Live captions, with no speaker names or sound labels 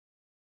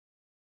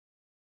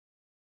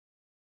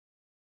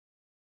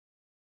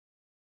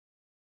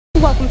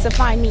Welcome to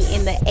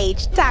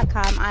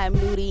FindMeInTheH.com. I am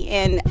Ludi,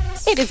 and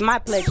it is my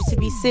pleasure to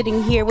be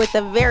sitting here with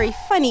the very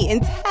funny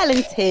and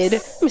talented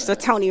Mr.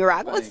 Tony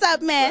Rock. What's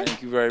up, man?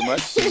 Thank you very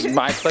much. It's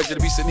my pleasure to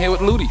be sitting here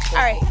with Ludi. All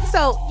right,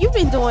 so you've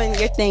been doing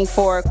your thing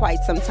for quite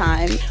some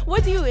time.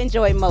 What do you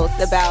enjoy most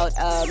about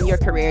your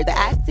career, the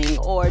acting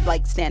or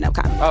like stand-up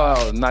comedy?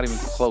 Oh, not even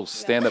close.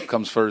 Stand-up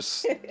comes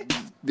first.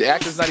 The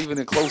acting's not even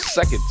a close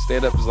second.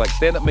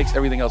 Stand-up makes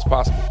everything else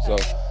possible. So,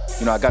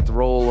 you know, I got the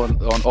role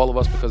on All of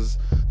Us because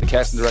the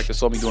casting director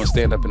saw me doing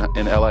stand-up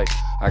in LA.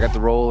 I got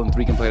the role in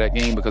Three Can Play That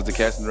Game because the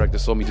casting director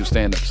saw me do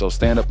stand-up. So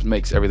stand-up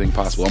makes everything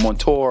possible. I'm on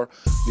tour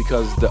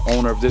because the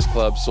owner of this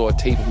club saw a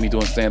tape of me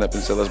doing stand-up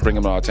and said, let's bring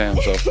him to our town.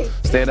 So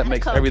stand-up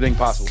makes everything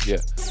possible, yeah.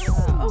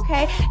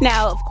 Okay.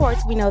 Now, of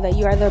course, we know that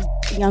you are the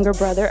younger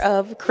brother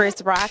of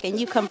Chris Rock, and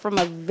you come from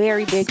a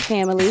very big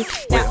family.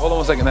 Now, wait, hold on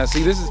 1 second. Now,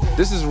 see, this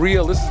is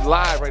real. This is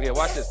live right here.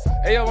 Watch this.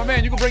 Hey, yo, my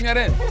man, you can bring that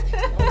in.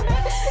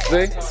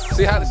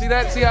 See how it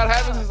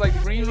happens? It's like the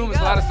green room.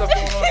 There's a lot of stuff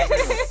going on.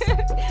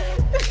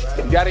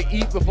 You gotta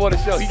eat before the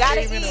show. He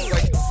came in and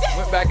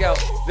went back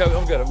out. Yo,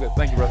 I'm good.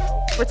 Thank you, brother.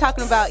 We're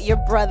talking about your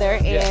brother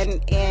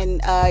and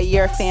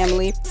your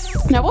family.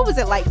 Now, what was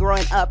it like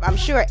growing up? I'm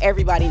sure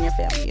everybody in your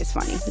family is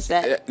funny. Is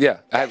that? Yeah,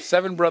 I have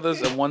 7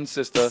 brothers and 1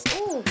 sister.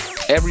 Ooh.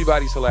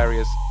 Everybody's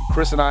hilarious.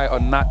 Chris and I are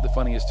not the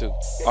funniest too.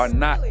 Are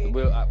not.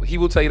 He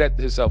will tell you that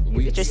himself.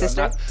 Is it your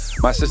sister?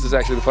 My sister's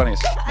actually the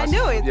funniest. I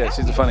knew it. Yeah,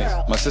 she's the funniest.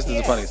 My sister's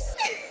the funniest.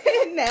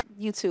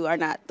 You two are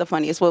not the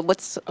funniest. Well,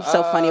 what's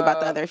so funny about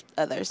the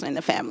others in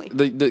the family?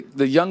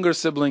 The younger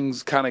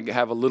siblings kind of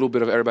have a little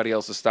bit of everybody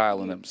else's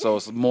style in them, so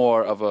it's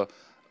more of a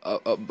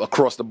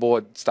across the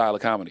board style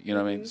of comedy. You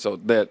know what I mean? So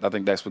I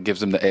think that's what gives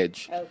them the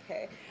edge.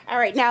 Okay. All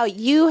right. Now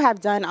you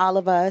have done All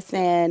of Us,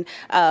 and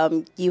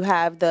you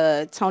have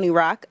the Tony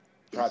Rock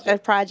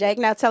project.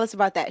 Now tell us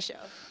about that show.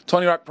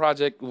 Tony Rock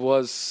Project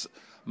was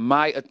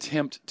my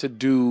attempt to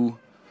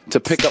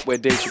pick up where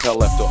Dave Chappelle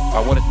left off.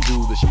 I wanted to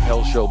do the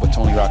Chappelle show, but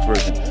Tony Rock's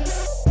version.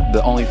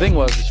 The only thing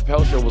was the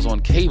Chappelle show was on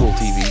cable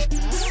TV.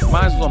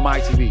 Mine was on my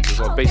TV. It was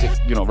on basic,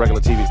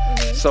 regular TV.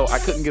 So I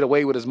couldn't get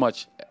away with as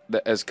much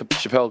as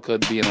Chappelle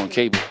could being on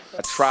cable.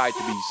 I tried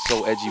to be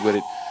so edgy with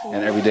it,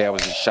 and every day I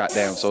was just shot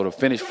down. So the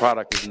finished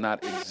product is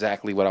not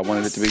exactly what I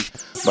wanted it to be,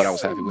 but I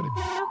was happy with it.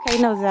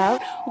 Okay, no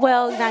doubt.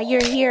 Well, now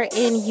you're here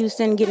in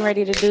Houston getting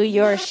ready to do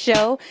your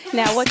show.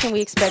 Now, what can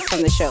we expect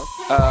from the show?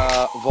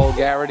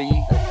 Vulgarity,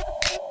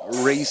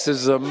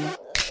 racism,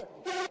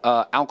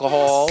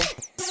 alcohol,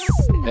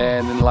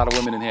 and then a lot of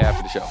women in here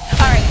after the show.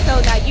 All right,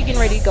 so now you're getting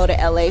ready to go to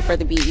LA for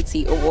the BET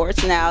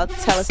Awards. Now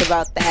tell us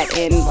about that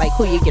and like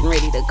who you're getting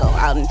ready to go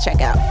out and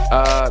check out.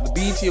 The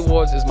BET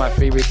Awards is my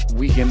favorite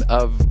weekend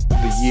of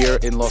the year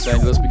in Los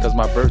Angeles because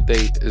my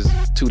birthday is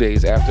 2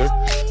 days after.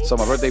 So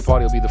my birthday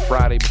party will be the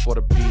Friday before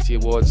the BET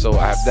Awards. So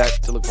I have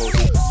that to look forward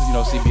to.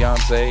 See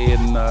Beyonce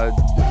and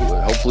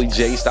hopefully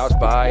Jay stops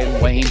by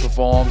and Wayne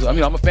performs. I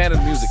mean, I'm a fan of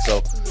the music,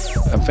 so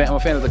I'm a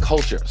fan of the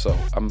culture. So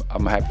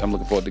I'm happy. I'm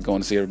looking forward to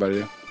going to see everybody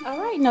there. All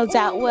right, no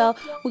doubt. Well,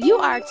 you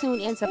are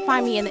tuned in to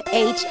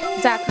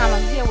FindMeInTheH.com.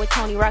 I'm here with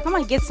Tony Rock. I'm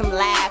gonna get some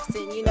laughs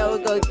and go.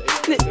 That's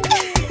H,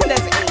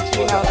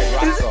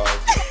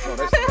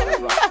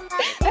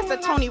 That's the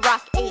Tony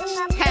Rock H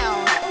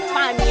town.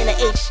 Find me in the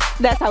H.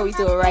 That's how we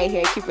do it right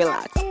here. Keep it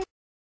locked.